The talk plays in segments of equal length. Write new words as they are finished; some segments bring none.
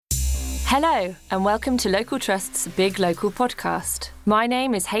Hello, and welcome to Local Trust's Big Local podcast. My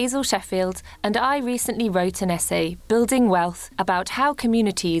name is Hazel Sheffield, and I recently wrote an essay, Building Wealth, about how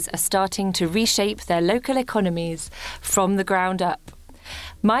communities are starting to reshape their local economies from the ground up.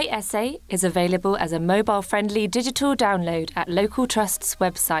 My essay is available as a mobile-friendly digital download at Local Trust's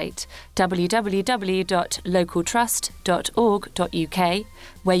website, www.localtrust.org.uk,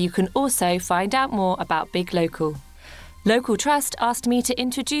 where you can also find out more about Big Local. Local Trust asked me to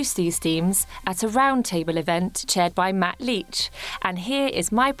introduce these themes at a roundtable event chaired by Matt Leach, and here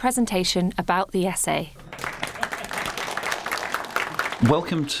is my presentation about the essay.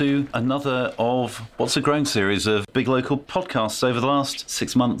 Welcome to another of what's a growing series of Big Local podcasts. Over the last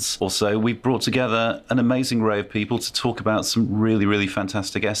 6 months or so, we've brought together an amazing array of people to talk about some really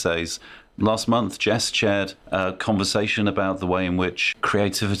fantastic essays. Last month, Jess chaired a conversation about the way in which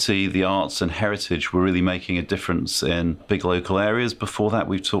creativity, the arts and heritage were really making a difference in big local areas. Before that,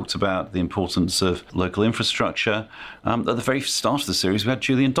 we've talked about the importance of local infrastructure. At the very start of the series, we had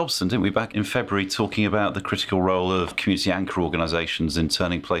Julian Dobson, didn't we, back in February, talking about the critical role of community anchor organisations in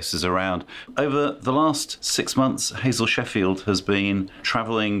turning places around. Over the last 6 months, Hazel Sheffield has been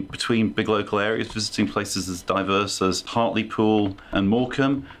travelling between big local areas, visiting places as diverse as Hartlepool and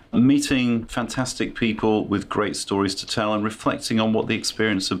Morecambe, meeting fantastic people with great stories to tell and reflecting on what the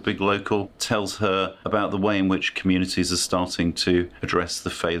experience of Big Local tells her about the way in which communities are starting to address the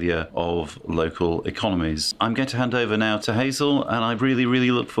failure of local economies. I'm going to hand over now to Hazel, and I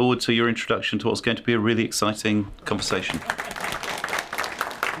really look forward to your introduction to what's going to be a really exciting conversation.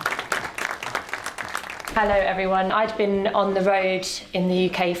 Hello everyone. I'd been on the road in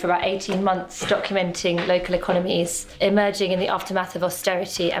the UK for about 18 months documenting local economies emerging in the aftermath of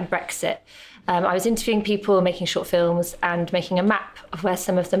austerity and Brexit. I was interviewing people, making short films and making a map of where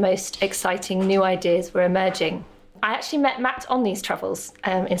some of the most exciting new ideas were emerging. I actually met Matt on these travels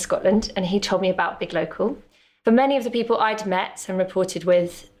in Scotland, and he told me about Big Local. For many of the people I'd met and reported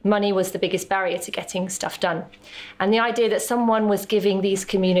with, money was the biggest barrier to getting stuff done. And the idea that someone was giving these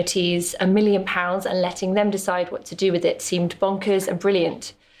communities £1 million and letting them decide what to do with it seemed bonkers and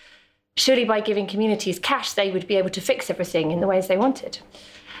brilliant. Surely by giving communities cash, they would be able to fix everything in the ways they wanted.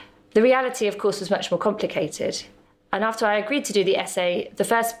 The reality, of course, was much more complicated. And after I agreed to do the essay, the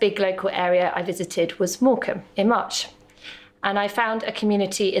first big local area I visited was Morecambe in March. And I found a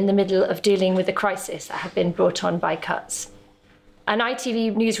community in the middle of dealing with the crisis that had been brought on by cuts. An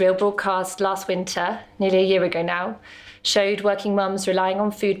ITV newsreel broadcast last winter, nearly a year ago now, showed working mums relying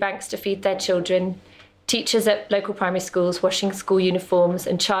on food banks to feed their children, teachers at local primary schools washing school uniforms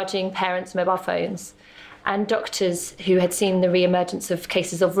and charging parents' mobile phones, and doctors who had seen the re-emergence of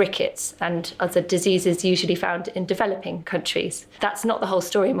cases of rickets and other diseases usually found in developing countries. That's not the whole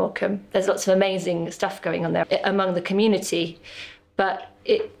story, Morecambe. There's lots of amazing stuff going on there among the community, but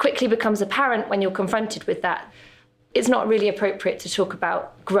it quickly becomes apparent when you're confronted with that. It's not really appropriate to talk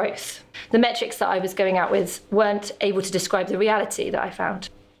about growth. The metrics that I was going out with weren't able to describe the reality that I found.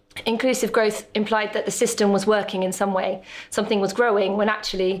 Inclusive growth implied that the system was working in some way, something was growing, when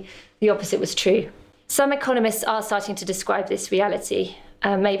actually the opposite was true. Some economists are starting to describe this reality.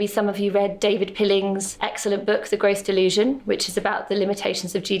 Maybe some of you read David Pilling's excellent book, The Growth Delusion, which is about the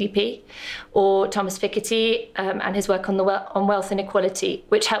limitations of GDP, or Thomas Piketty and his work on wealth inequality,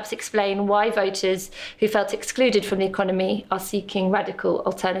 which helps explain why voters who felt excluded from the economy are seeking radical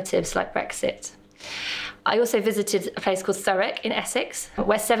alternatives like Brexit. I also visited a place called Thurrock in Essex,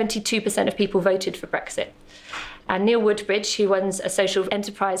 where 72% of people voted for Brexit. And Neil Woodbridge, who runs a social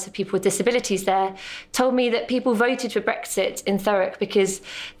enterprise for people with disabilities there, told me that people voted for Brexit in Thurrock because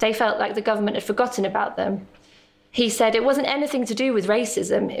they felt like the government had forgotten about them. He said it wasn't anything to do with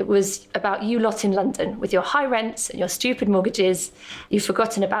racism. It was about you lot in London with your high rents and your stupid mortgages. You've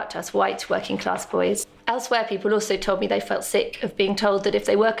forgotten about us white working class boys. Elsewhere, people also told me they felt sick of being told that if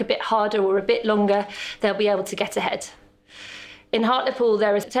they work a bit harder or a bit longer, they'll be able to get ahead. In Hartlepool,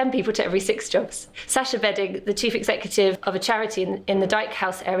 there are 10 people to every 6 jobs. Sasha Bedding, the chief executive of a charity in the Dyke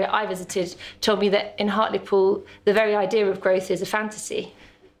House area I visited, told me that in Hartlepool, the very idea of growth is a fantasy.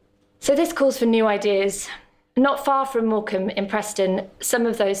 So this calls for new ideas. Not far from Morecambe in Preston, some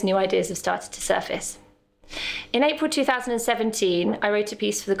of those new ideas have started to surface. In April 2017, I wrote a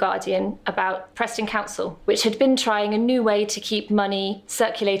piece for The Guardian about Preston Council, which had been trying a new way to keep money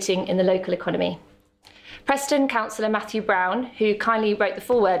circulating in the local economy. Preston councillor Matthew Brown, who kindly wrote the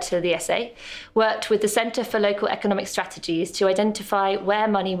foreword to the essay, worked with the Centre for Local Economic Strategies to identify where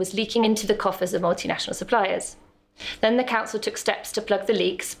money was leaking into the coffers of multinational suppliers. Then the council took steps to plug the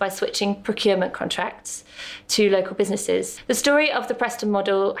leaks by switching procurement contracts to local businesses. The story of the Preston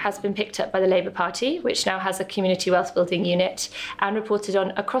model has been picked up by the Labour Party, which now has a community wealth building unit, and reported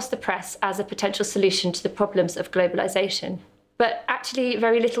on across the press as a potential solution to the problems of globalisation. But actually,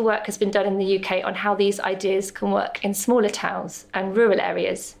 very little work has been done in the UK on how these ideas can work in smaller towns and rural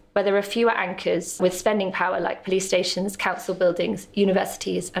areas, where there are fewer anchors with spending power like police stations, council buildings,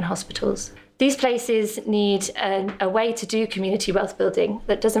 universities and hospitals. These places need a way to do community wealth building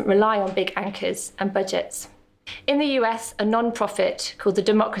that doesn't rely on big anchors and budgets. In the US, a non-profit called the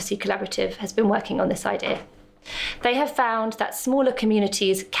Democracy Collaborative has been working on this idea. They have found that smaller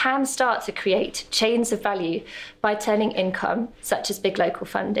communities can start to create chains of value by turning income, such as big local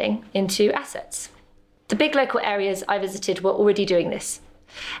funding, into assets. The big local areas I visited were already doing this.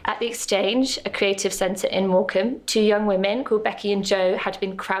 At the Exchange, a creative centre in Morecambe, 2 young women called Becky and Jo had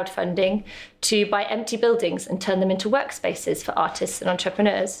been crowdfunding to buy empty buildings and turn them into workspaces for artists and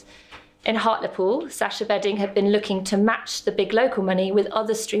entrepreneurs. In Hartlepool, Sasha Bedding had been looking to match the big local money with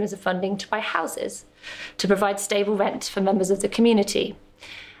other streams of funding to buy houses, to provide stable rent for members of the community.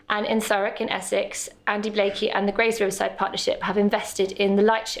 And in Thurrock in Essex, Andy Blakey and the Grays Riverside Partnership have invested in the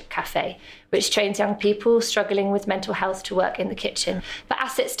Lightship Cafe, which trains young people struggling with mental health to work in the kitchen. But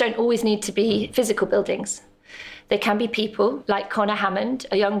assets don't always need to be physical buildings. They can be people, like Connor Hammond,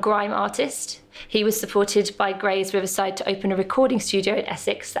 a young grime artist. He was supported by Grays Riverside to open a recording studio in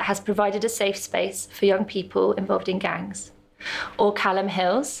Essex that has provided a safe space for young people involved in gangs. Or Callum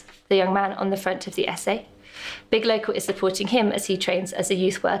Hills, the young man on the front of the essay. Big Local is supporting him as he trains as a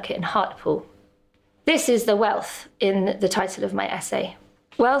youth worker in Hartlepool. This is the wealth in the title of my essay.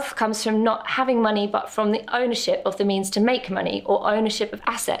 Wealth comes from not having money, but from the ownership of the means to make money or ownership of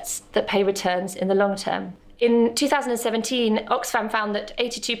assets that pay returns in the long term. In 2017, Oxfam found that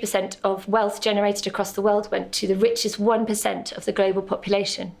 82% of wealth generated across the world went to the richest 1% of the global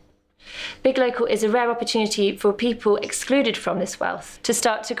population. Big Local is a rare opportunity for people excluded from this wealth to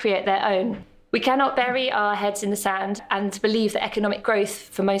start to create their own. We cannot bury our heads in the sand and believe that economic growth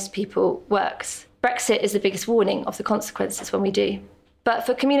for most people works. Brexit is the biggest warning of the consequences when we do. But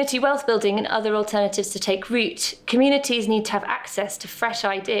for community wealth building and other alternatives to take root, communities need to have access to fresh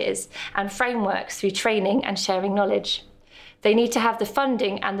ideas and frameworks through training and sharing knowledge. They need to have the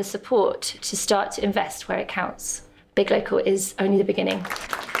funding and the support to start to invest where it counts. Big Local is only the beginning.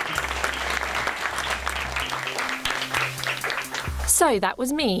 So that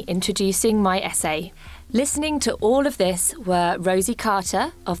was me introducing my essay. Listening to all of this were Rosie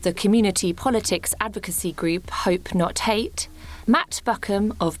Carter of the community politics advocacy group Hope Not Hate, Matt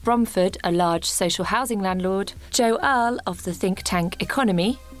Buckham of Bromford, a large social housing landlord, Jo Earle of the think tank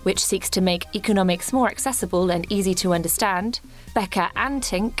Economy, which seeks to make economics more accessible and easy to understand, Becca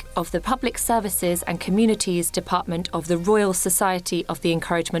Antink of the Public Services and Communities Department of the Royal Society of the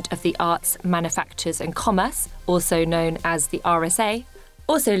Encouragement of the Arts, Manufactures and Commerce, also known as the RSA.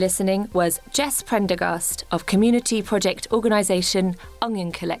 Also listening was Jess Prendergast of community project organisation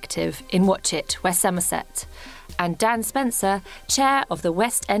Onion Collective in Watchet, West Somerset, and Dan Spencer, chair of the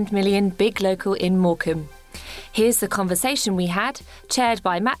West End Million Big Local in Morecambe. Here's the conversation we had, chaired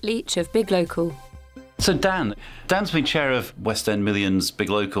by Matt Leach of Big Local. So Dan's been chair of West End Million's Big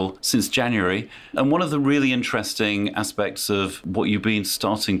Local since January, and one of the really interesting aspects of what you've been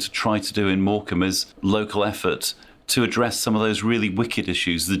starting to try to do in Morecambe is local effort to address some of those really wicked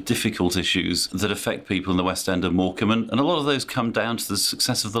issues, the difficult issues that affect people in the West End of Morecambe, and a lot of those come down to the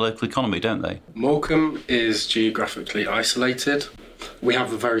success of the local economy, don't they? Morecambe is geographically isolated. We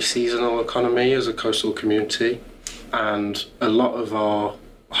have a very seasonal economy as a coastal community, and a lot of our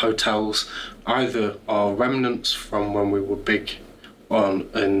hotels either are remnants from when we were big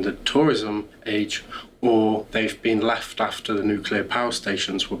in the tourism age, or they've been left after the nuclear power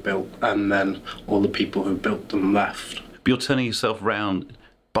stations were built and then all the people who built them left. But you're turning yourself round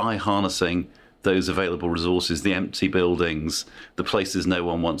by harnessing those available resources, the empty buildings, the places no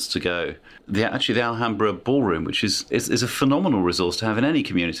one wants to go. The Alhambra Ballroom, which is a phenomenal resource to have in any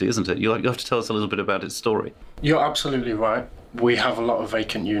community, isn't it? You have to tell us a little bit about its story. You're absolutely right. We have a lot of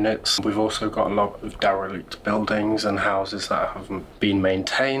vacant units. We've also got a lot of derelict buildings and houses that haven't been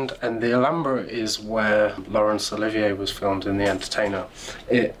maintained. And the Alhambra is where Laurence Olivier was filmed in The Entertainer.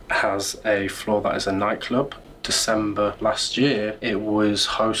 It has a floor that is a nightclub. December last year, it was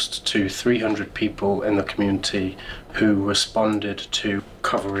host to 300 people in the community who responded to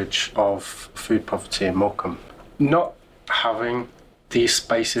coverage of food poverty in Morecambe. Not having these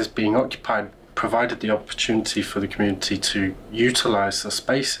spaces being occupied provided the opportunity for the community to utilise the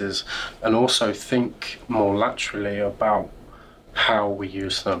spaces and also think more laterally about how we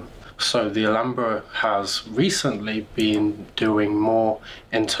use them. So the Alhambra has recently been doing more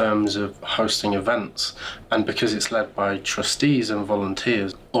in terms of hosting events, and because it's led by trustees and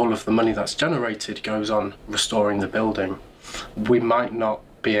volunteers, all of the money that's generated goes on restoring the building. We might not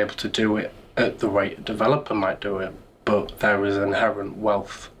be able to do it at the rate a developer might do it, but there is inherent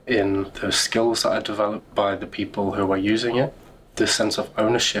wealth in the skills that are developed by the people who are using it, the sense of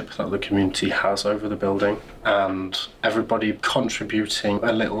ownership that the community has over the building, and everybody contributing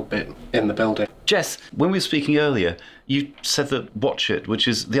a little bit in the building. Jess, when we were speaking earlier, you said that Watchet, which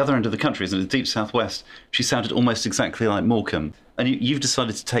is the other end of the country, isn't it, the deep southwest, she sounded almost exactly like Morecambe. And you've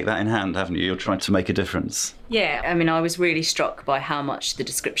decided to take that in hand, haven't you? You're trying to make a difference. Yeah, I mean, I was really struck by how much the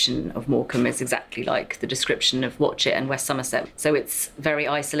description of Morecambe is exactly like the description of Watchet and West Somerset. So it's very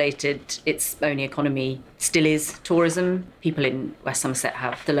isolated. Its only economy still is tourism. People in West Somerset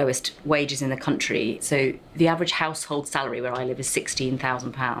have the lowest wages in the country. So the average household salary where I live is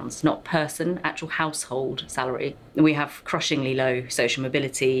 £16,000, not person, actual household salary. We have crushingly low social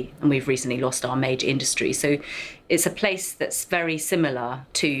mobility, and we've recently lost our major industry. So it's a place that's very similar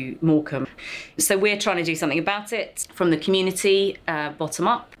to Morecambe. So we're trying to do something about it from the community, bottom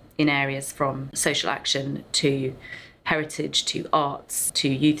up, in areas from social action to heritage to arts to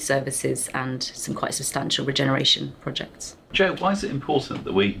youth services and some quite substantial regeneration projects. Joe, why is it important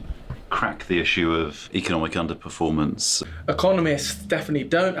that we crack the issue of economic underperformance? Economists definitely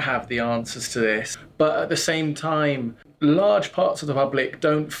don't have the answers to this, but at the same time, large parts of the public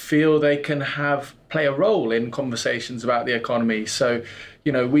don't feel they can play a role in conversations about the economy. So,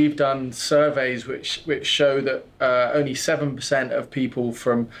 we've done surveys which show that only 7% of people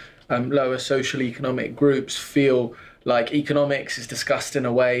from lower social economic groups feel like economics is discussed in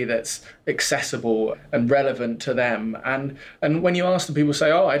a way that's accessible and relevant to them. And when you ask them, people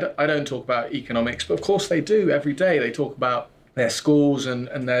say, I don't talk about economics, but of course they do every day. They talk about their schools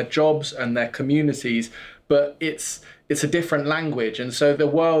and their jobs and their communities, but it's a different language. And so the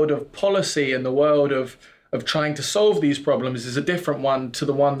world of policy and the world of trying to solve these problems is a different one to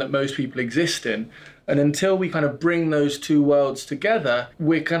the one that most people exist in. And until we kind of bring those two worlds together,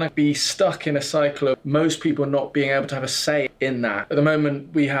 we're going to be stuck in a cycle of most people not being able to have a say in that. At the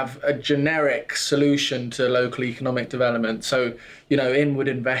moment, we have a generic solution to local economic development. So, inward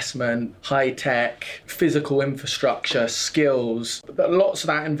investment, high tech, physical infrastructure, skills. But lots of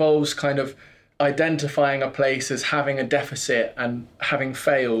that involves kind of identifying a place as having a deficit and having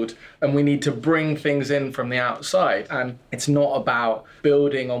failed, and we need to bring things in from the outside, and it's not about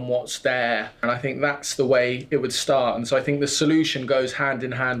building on what's there. And I think that's the way it would start, and so I think the solution goes hand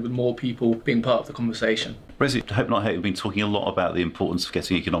in hand with more people being part of the conversation. Rosie, Hope Not Hate, you've been talking a lot about the importance of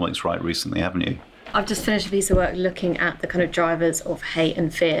getting economics right recently, haven't you? I've just finished a piece of work looking at the kind of drivers of hate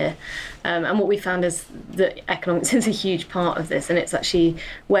and fear. And what we found is that economics is a huge part of this. And it's actually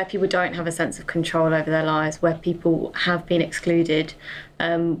where people don't have a sense of control over their lives, where people have been excluded,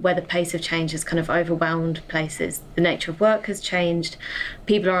 where the pace of change has kind of overwhelmed places. The nature of work has changed.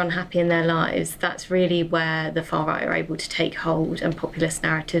 People are unhappy in their lives. That's really where the far right are able to take hold, and populist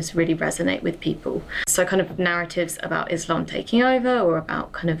narratives really resonate with people. So kind of narratives about Islam taking over, or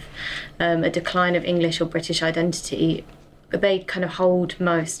about kind of a decline of English or British identity, they kind of hold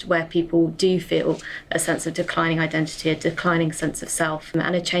most where people do feel a sense of declining identity, a declining sense of self,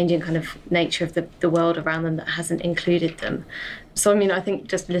 and a changing kind of nature of the world around them that hasn't included them. So, I think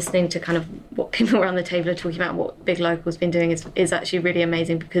just listening to kind of what people around the table are talking about, what Big Local's been doing is actually really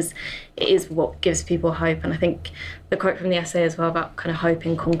amazing, because it is what gives people hope. And I think the quote from the essay as well about kind of hope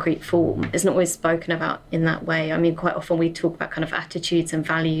in concrete form is not always spoken about in that way. Quite often we talk about kind of attitudes and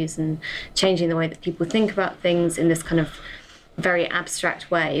values and changing the way that people think about things in this kind of very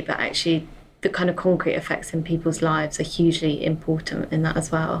abstract way, but actually the kind of concrete effects in people's lives are hugely important in that as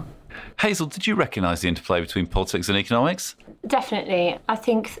well. Hazel, did you recognise the interplay between politics and economics? Definitely. I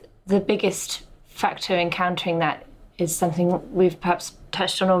think the biggest factor in countering that is something we've perhaps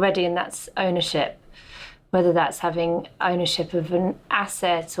touched on already, and that's ownership. Whether that's having ownership of an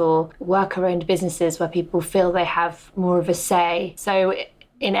asset or worker-owned businesses where people feel they have more of a say. So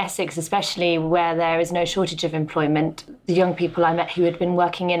in Essex especially, where there is no shortage of employment, the young people I met who had been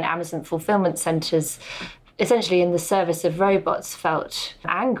working in Amazon fulfillment centres essentially in the service of robots felt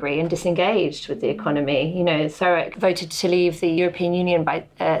angry and disengaged with the economy. Thurrock voted to leave the European Union by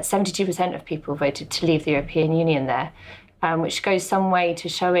 72% of people voted to leave the European Union there, which goes some way to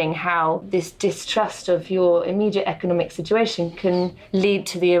showing how this distrust of your immediate economic situation can lead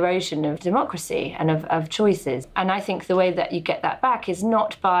to the erosion of democracy and of choices. And I think the way that you get that back is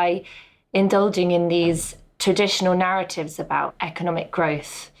not by indulging in these traditional narratives about economic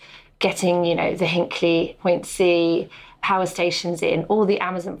growth, getting, the Hinckley Point C power stations in, all the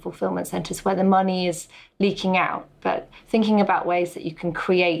Amazon fulfillment centres where the money is leaking out, but thinking about ways that you can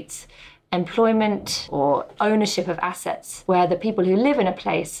create employment or ownership of assets where the people who live in a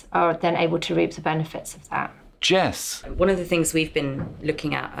place are then able to reap the benefits of that. Jess? One of the things we've been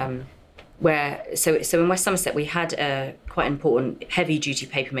looking at so in West Somerset we had a quite important heavy-duty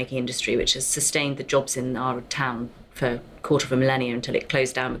papermaking industry which has sustained the jobs in our town for a quarter of a millennium until it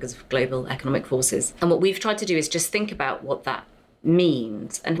closed down because of global economic forces. And what we've tried to do is just think about what that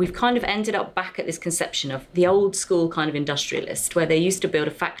means. And we've kind of ended up back at this conception of the old school kind of industrialist, where they used to build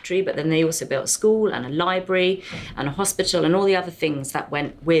a factory, but then they also built a school and a library and a hospital and all the other things that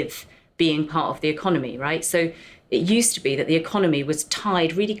went with being part of the economy, right? So it used to be that the economy was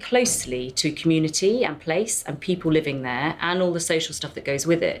tied really closely to community and place and people living there and all the social stuff that goes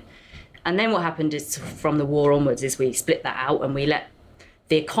with it. And then what happened is from the war onwards is we split that out and we let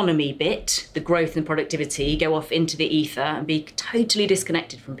the economy bit, the growth and productivity, go off into the ether and be totally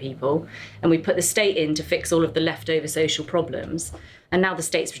disconnected from people. And we put the state in to fix all of the leftover social problems. And now the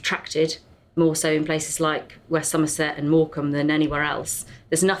state's retracted, more so in places like West Somerset and Morecambe than anywhere else.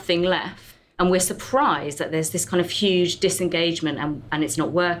 There's nothing left. And we're surprised that there's this kind of huge disengagement and it's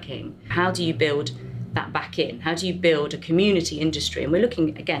not working. How do you build that back in? How do you build a community industry? And we're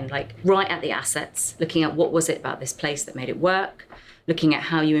looking, again, like right at the assets, looking at what was it about this place that made it work, looking at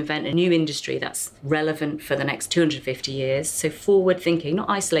how you invent a new industry that's relevant for the next 250 years. So forward thinking, not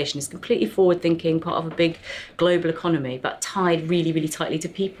isolationist, completely forward thinking, part of a big global economy, but tied really, really tightly to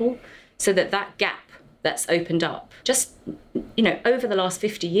people, so that that gap that's opened up just, over the last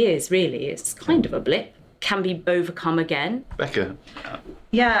 50 years, really, it's kind of a blip, can be overcome again. Becca?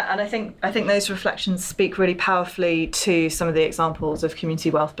 Yeah, and I think those reflections speak really powerfully to some of the examples of community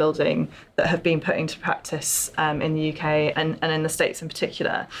wealth building that have been put into practice in the UK and in the States in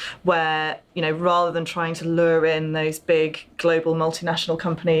particular, where, rather than trying to lure in those big global multinational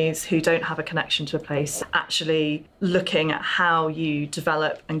companies who don't have a connection to a place, actually looking at how you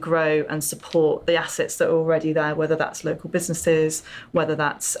develop and grow and support the assets that are already there, whether that's local businesses, whether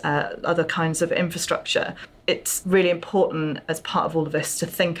that's other kinds of infrastructure. It's really important as part of all of this to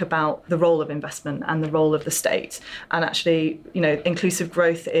think about the role of investment and the role of the state. And actually, inclusive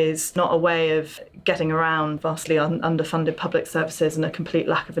growth is not a way of getting around vastly underfunded public services and a complete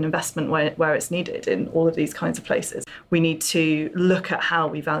lack of an investment where it's needed in all of these kinds of places. We need to look at how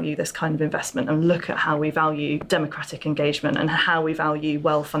we value this kind of investment and look at how we value democratic engagement and how we value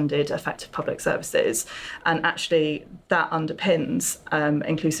well-funded, effective public services. And actually, that underpins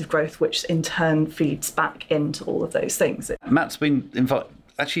inclusive growth, which in turn feeds back into all of those things. Matt's been invited.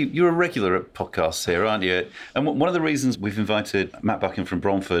 Actually, you're a regular at podcasts here, aren't you? And one of the reasons we've invited Matt Buchan from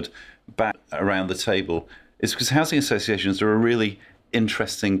Bromford back around the table is because housing associations are a really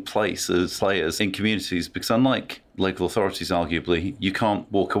interesting place as players in communities, because unlike local authorities, arguably, you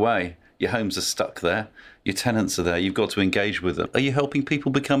can't walk away. Your homes are stuck there. Your tenants are there. You've got to engage with them. Are you helping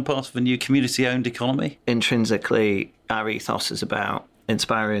people become part of a new community-owned economy? Intrinsically, our ethos is about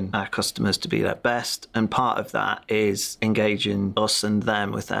inspiring our customers to be their best, and part of that is engaging us and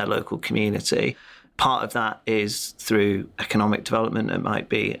them with their local community. Part of that is through economic development. It might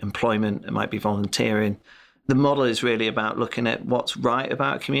be employment, it might be volunteering. The model is really about looking at what's right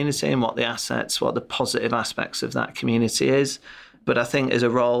about a community and what the assets, what the positive aspects of that community is. But I think as a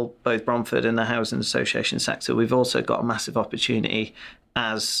role, both Bromford and the housing association sector, we've also got a massive opportunity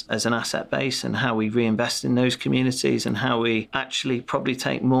as an asset base and how we reinvest in those communities and how we actually probably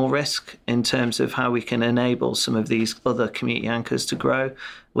take more risk in terms of how we can enable some of these other community anchors to grow.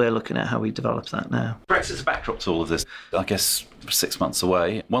 We're looking at how we develop that now. Brexit's a backdrop to all of this. I guess 6 months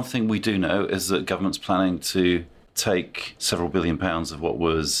away. One thing we do know is that government's planning to take several £billion of what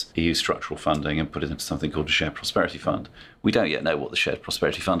was EU structural funding and put it into something called a Shared Prosperity Fund. We don't yet know what the Shared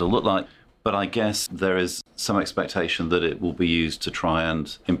Prosperity Fund will look like, but I guess there is some expectation that it will be used to try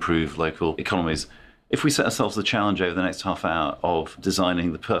and improve local economies. If we set ourselves the challenge over the next half hour of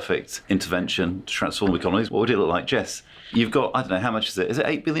designing the perfect intervention to transform economies, what would it look like? Jess, you've got, I don't know, how much is it? Is it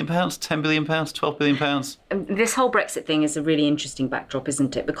 £8 billion, £10 billion, £12 billion? This whole Brexit thing is a really interesting backdrop,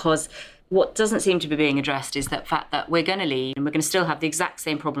 isn't it? Because what doesn't seem to be being addressed is that fact that we're going to leave and we're going to still have the exact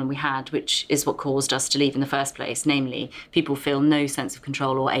same problem we had, which is what caused us to leave in the first place, namely people feel no sense of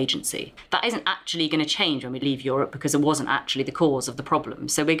control or agency. That isn't actually going to change when we leave Europe because it wasn't actually the cause of the problem.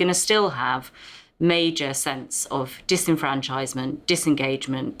 So we're going to still have major sense of disenfranchisement,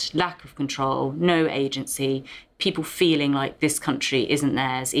 disengagement, lack of control, no agency. people feeling like this country isn't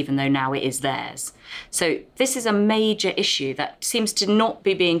theirs, even though now it is theirs. So this is a major issue that seems to not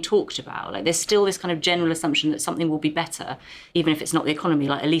be being talked about. Like, there's still this kind of general assumption that something will be better, even if it's not the economy,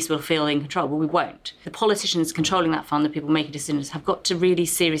 like at least we'll feel in control. Well, we won't. The politicians controlling that fund, the people making decisions, have got to really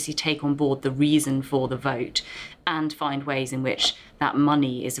seriously take on board the reason for the vote and find ways in which that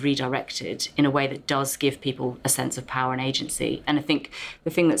money is redirected in a way that does give people a sense of power and agency. And I think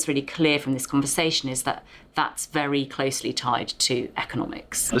the thing that's really clear from this conversation is that that's very closely tied to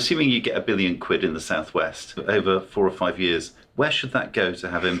economics. Assuming you get £1 billion in the southwest over 4 or 5 years, where should that go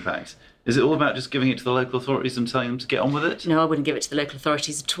to have impact? Is it all about just giving it to the local authorities and telling them to get on with it? No, I wouldn't give it to the local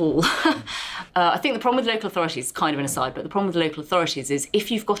authorities at all. I think the problem with local authorities is kind of an aside, but the problem with local authorities is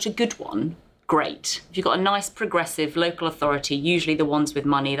if you've got a good one, great. If you've got a nice progressive local authority, usually the ones with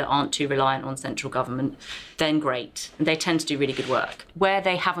money that aren't too reliant on central government, then great. And they tend to do really good work. Where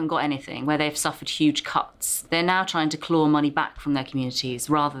they haven't got anything, where they've suffered huge cuts, they're now trying to claw money back from their communities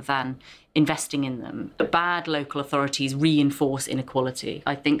rather than investing in them. The bad local authorities reinforce inequality.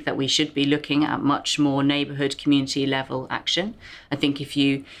 I think that we should be looking at much more neighbourhood, community level action. I think if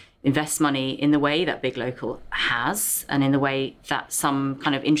you invest money in the way that Big Local has and in the way that some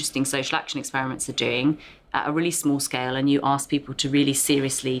kind of interesting social action experiments are doing at a really small scale, and you ask people to really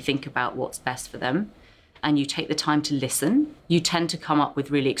seriously think about what's best for them, and you take the time to listen, you tend to come up with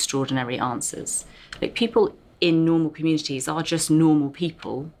really extraordinary answers. Like, people in normal communities are just normal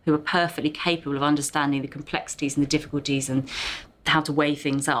people who are perfectly capable of understanding the complexities and the difficulties and how to weigh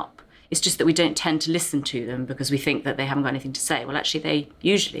things up. It's just that we don't tend to listen to them because we think that they haven't got anything to say. Well, actually, they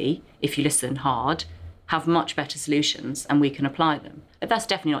usually, if you listen hard, have much better solutions and we can apply them. But that's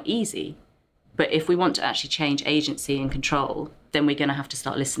definitely not easy. But if we want to actually change agency and control, then we're going to have to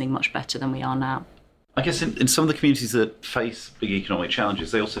start listening much better than we are now. I guess in some of the communities that face big economic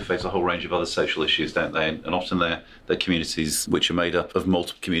challenges, they also face a whole range of other social issues, don't they? And often they're communities which are made up of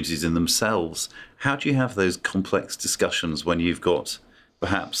multiple communities in themselves. How do you have those complex discussions when you've got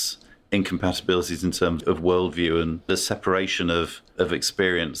perhaps incompatibilities in terms of worldview and the separation of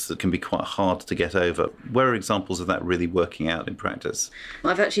experience that can be quite hard to get over? Where are examples of that really working out in practice?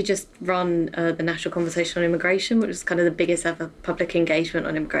 I've actually just run the National Conversation on Immigration, which is kind of the biggest ever public engagement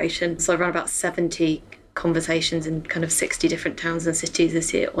on immigration. So I run about 70 conversations in kind of 60 different towns and cities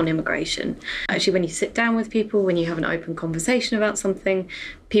this year on immigration. Actually, when you sit down with people, when you have an open conversation about something,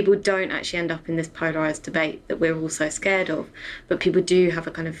 people don't actually end up in this polarised debate that we're all so scared of, but people do have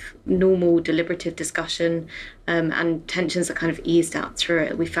a kind of normal deliberative discussion, and tensions are kind of eased out through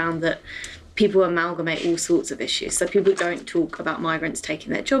it. We found that people amalgamate all sorts of issues. So people don't talk about migrants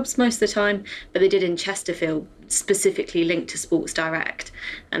taking their jobs most of the time, but they did in Chesterfield, specifically linked to Sports Direct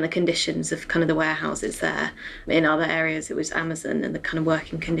and the conditions of kind of the warehouses there. In other areas, it was Amazon and the kind of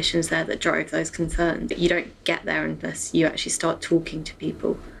working conditions there that drove those concerns. You don't get there unless you actually start talking to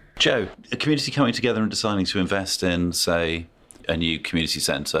people. Joe, a community coming together and deciding to invest in, say, a new community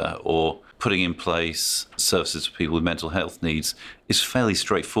centre or putting in place services for people with mental health needs is fairly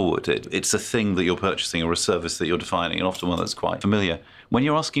straightforward. It's a thing that you're purchasing or a service that you're defining, and often one that's quite familiar. When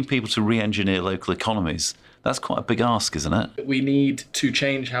you're asking people to re-engineer local economies, that's quite a big ask, isn't it? We need to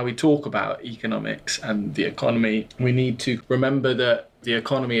change how we talk about economics and the economy. We need to remember that the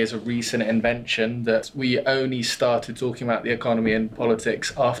economy is a recent invention, that we only started talking about the economy and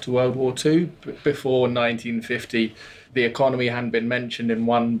politics after World War II. Before 1950, the economy hadn't been mentioned in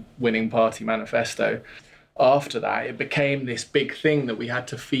one winning party manifesto. After that, it became this big thing that we had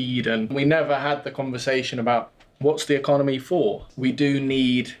to feed, and we never had the conversation about what's the economy for. We do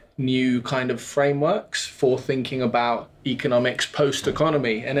need new kind of frameworks for thinking about economics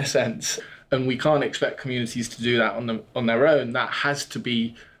post-economy, in a sense. And we can't expect communities to do that on their own. That has to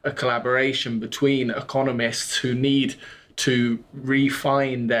be a collaboration between economists who need to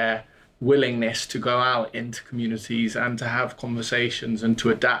refine their willingness to go out into communities and to have conversations and to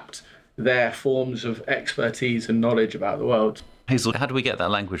adapt their forms of expertise and knowledge about the world. Hazel, how do we get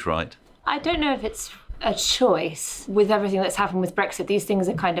that language right? I don't know if it's a choice. With everything that's happened with Brexit, these things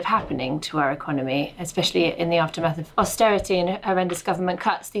are kind of happening to our economy, especially in the aftermath of austerity and horrendous government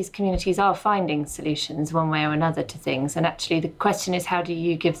cuts. These communities are finding solutions one way or another to things. And actually the question is, how do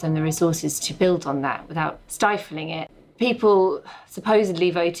you give them the resources to build on that without stifling it? People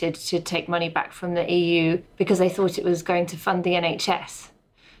supposedly voted to take money back from the EU because they thought it was going to fund the NHS.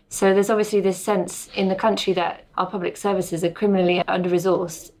 So there's obviously this sense in the country that our public services are criminally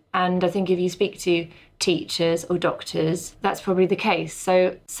under-resourced. And I think if you speak to teachers or doctors, that's probably the case.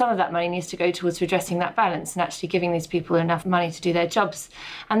 So some of that money needs to go towards redressing that balance and actually giving these people enough money to do their jobs.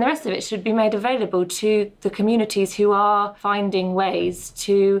 And the rest of it should be made available to the communities who are finding ways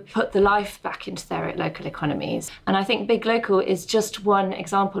to put the life back into their local economies. And I think Big Local is just one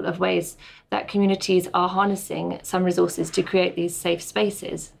example of ways that communities are harnessing some resources to create these safe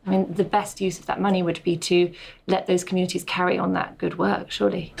spaces. I mean, the best use of that money would be to let those communities carry on that good work,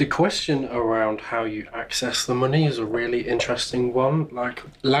 surely. The question around how you access the money is a really interesting one. Like,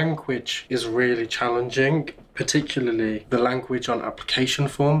 language is really challenging, particularly the language on application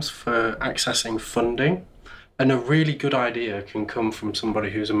forms for accessing funding. And a really good idea can come from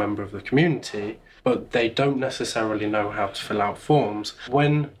somebody who's a member of the community, but they don't necessarily know how to fill out forms.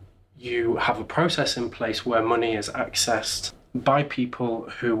 When you have a process in place where money is accessed by people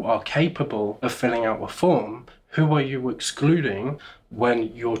who are capable of filling out a form, who are you excluding when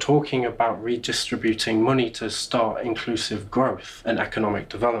you're talking about redistributing money to start inclusive growth and economic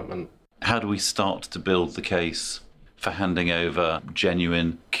development? How do we start to build the case for handing over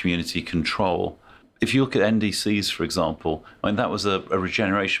genuine community control? If you look at NDCs, for example, I mean, that was a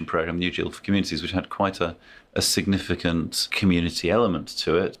regeneration programme, New Deal for Communities, which had quite a significant community element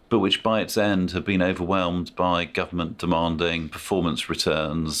to it, but which by its end have been overwhelmed by government demanding performance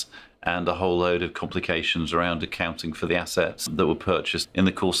returns and a whole load of complications around accounting for the assets that were purchased in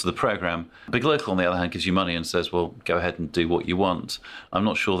the course of the programme. Big Local, on the other hand, gives you money and says, well, go ahead and do what you want. I'm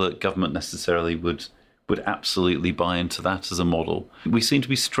not sure that government necessarily would absolutely buy into that as a model. We seem to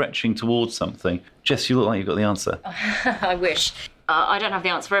be stretching towards something. Jess, you look like you've got the answer. I wish. I don't have the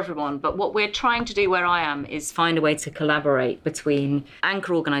answer for everyone, but what we're trying to do where I am is find a way to collaborate between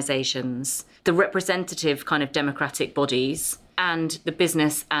anchor organisations, the representative kind of democratic bodies, and the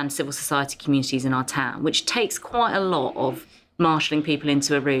business and civil society communities in our town, which takes quite a lot of marshalling people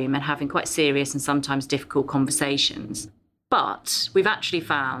into a room and having quite serious and sometimes difficult conversations. But we've actually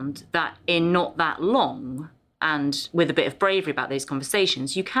found that in not that long, and with a bit of bravery about those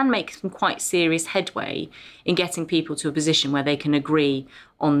conversations, you can make some quite serious headway in getting people to a position where they can agree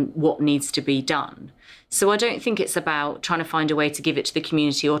on what needs to be done. So I don't think it's about trying to find a way to give it to the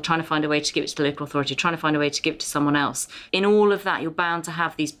community or trying to find a way to give it to the local authority, trying to find a way to give it to someone else. In all of that, you're bound to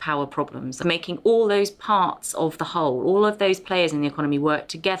have these power problems. Making all those parts of the whole, all of those players in the economy work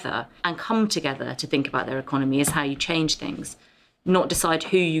together and come together to think about their economy is how you change things. Not decide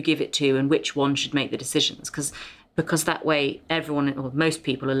who you give it to and which one should make the decisions, because that way everyone, or most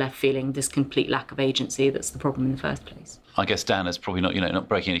people, are left feeling this complete lack of agency that's the problem in the first place. I guess, Dan, is probably not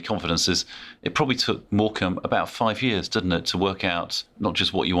breaking any confidences. It probably took Morecambe about 5 years, didn't it, to work out not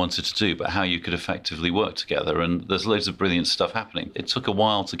just what you wanted to do, but how you could effectively work together. And there's loads of brilliant stuff happening. It took a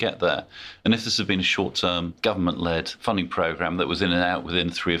while to get there. And if this had been a short-term government-led funding programme that was in and out within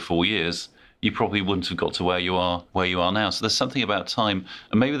 3 or 4 years, you probably wouldn't have got to where you are now. So there's something about time,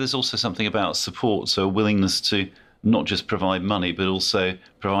 and maybe there's also something about support, so a willingness to not just provide money, but also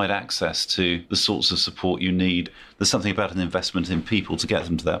provide access to the sorts of support you need. There's something about an investment in people to get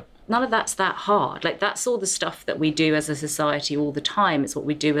them to that. None of that's that hard. Like, that's all the stuff that we do as a society all the time. It's what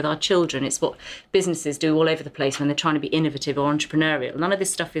we do with our children. It's what businesses do all over the place when they're trying to be innovative or entrepreneurial. None of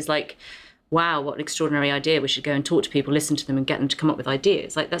this stuff is like, wow, what an extraordinary idea. We should go and talk to people, listen to them and get them to come up with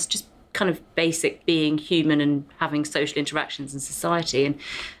ideas. Like, that's just kind of basic being human and having social interactions in society. And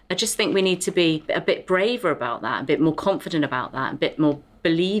I just think we need to be a bit braver about that, a bit more confident about that, a bit more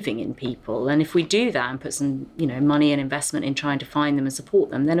believing in people. And if we do that and put some, money and investment in trying to find them and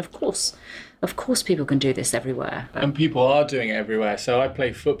support them, then of course people can do this everywhere. And people are doing it everywhere. So I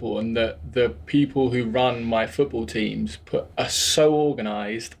play football, and the people who run my football teams are so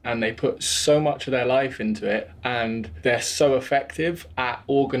organised, and they put so much of their life into it, and they're so effective at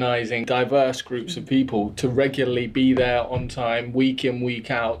organising diverse groups of people to regularly be there on time, week in,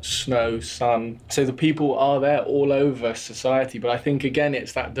 week out, snow, sun. So the people are there all over society. But I think, again,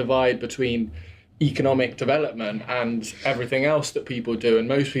 it's that divide between economic development and everything else that people do, and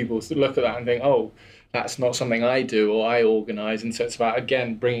most people look at that and think, oh, that's not something I do or I organise. And so it's about,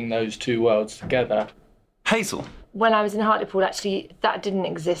 again, bringing those two worlds together. Hazel. When I was in Hartlepool, actually, that didn't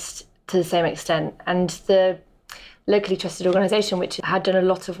exist to the same extent, and the locally trusted organisation, which had done a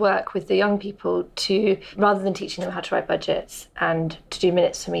lot of work with the young people to, rather than teaching them how to write budgets and to do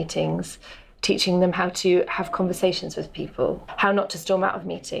minutes for meetings, teaching them how to have conversations with people, how not to storm out of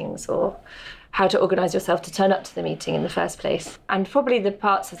meetings, or how to organise yourself to turn up to the meeting in the first place. And probably the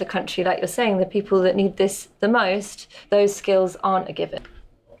parts of the country, like you're saying, the people that need this the most, those skills aren't a given.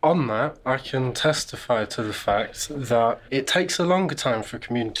 On that, I can testify to the fact that it takes a longer time for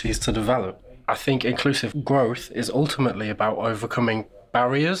communities to develop. I think inclusive growth is ultimately about overcoming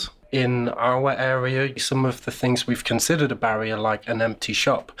barriers. In our area, some of the things we've considered a barrier, like an empty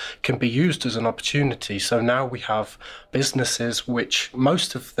shop, can be used as an opportunity. So now we have businesses which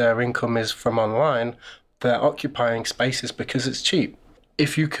most of their income is from online. They're occupying spaces because it's cheap.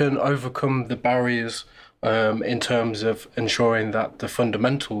 If you can overcome the barriers in terms of ensuring that the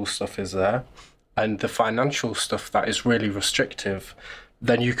fundamental stuff is there and the financial stuff that is really restrictive,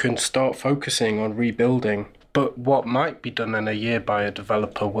 then you can start focusing on rebuilding. But what might be done in a year by a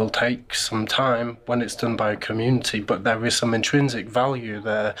developer will take some time when it's done by a community, but there is some intrinsic value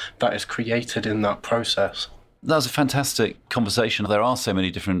there that is created in that process. That was a fantastic conversation. There are so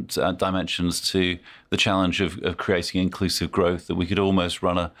many different dimensions to the challenge of creating inclusive growth that we could almost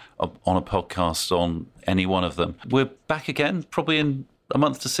run on a podcast on any one of them. We're back again, probably in a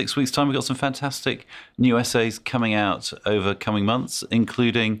month to 6 weeks' time. We've got some fantastic new essays coming out over coming months,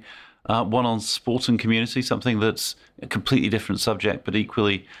 including one on sport and community, something that's a completely different subject, but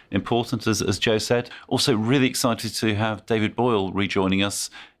equally important, as Joe said. Also really excited to have David Boyle rejoining us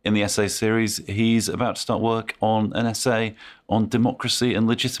in the essay series. He's about to start work on an essay on democracy and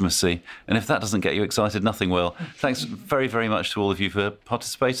legitimacy. And if that doesn't get you excited, nothing will. Thanks very, very much to all of you for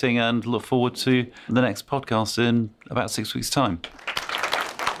participating, and look forward to the next podcast in about 6 weeks' time.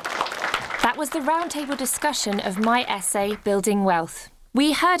 That was the roundtable discussion of my essay, Building Wealth.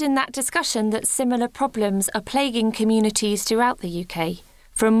 We heard in that discussion that similar problems are plaguing communities throughout the UK,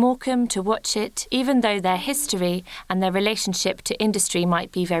 from Morecambe to Watchet, even though their history and their relationship to industry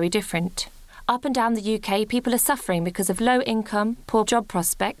might be very different. Up and down the UK, people are suffering because of low income, poor job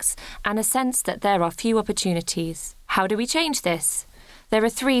prospects, and a sense that there are few opportunities. How do we change this? There are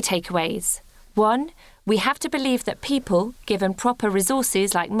 3 takeaways. 1, we have to believe that people, given proper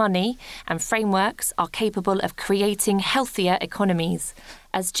resources like money and frameworks, are capable of creating healthier economies.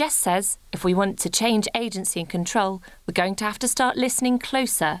 As Jess says, if we want to change agency and control, we're going to have to start listening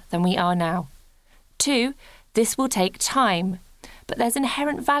closer than we are now. 2, this will take time, but there's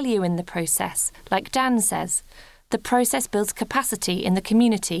inherent value in the process. Like Dan says, the process builds capacity in the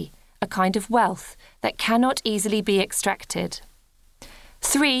community, a kind of wealth that cannot easily be extracted.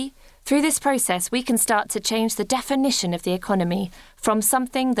 3, through this process, we can start to change the definition of the economy from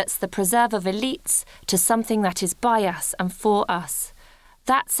something that's the preserve of elites to something that is by us and for us.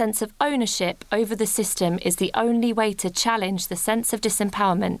 That sense of ownership over the system is the only way to challenge the sense of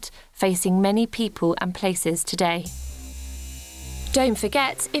disempowerment facing many people and places today. Don't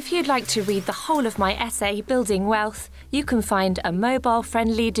forget, if you'd like to read the whole of my essay, Building Wealth, you can find a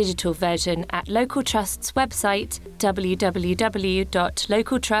mobile-friendly digital version at Local Trust's website,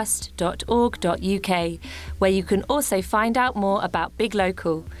 www.localtrust.org.uk, where you can also find out more about Big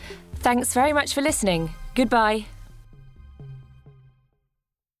Local. Thanks very much for listening. Goodbye.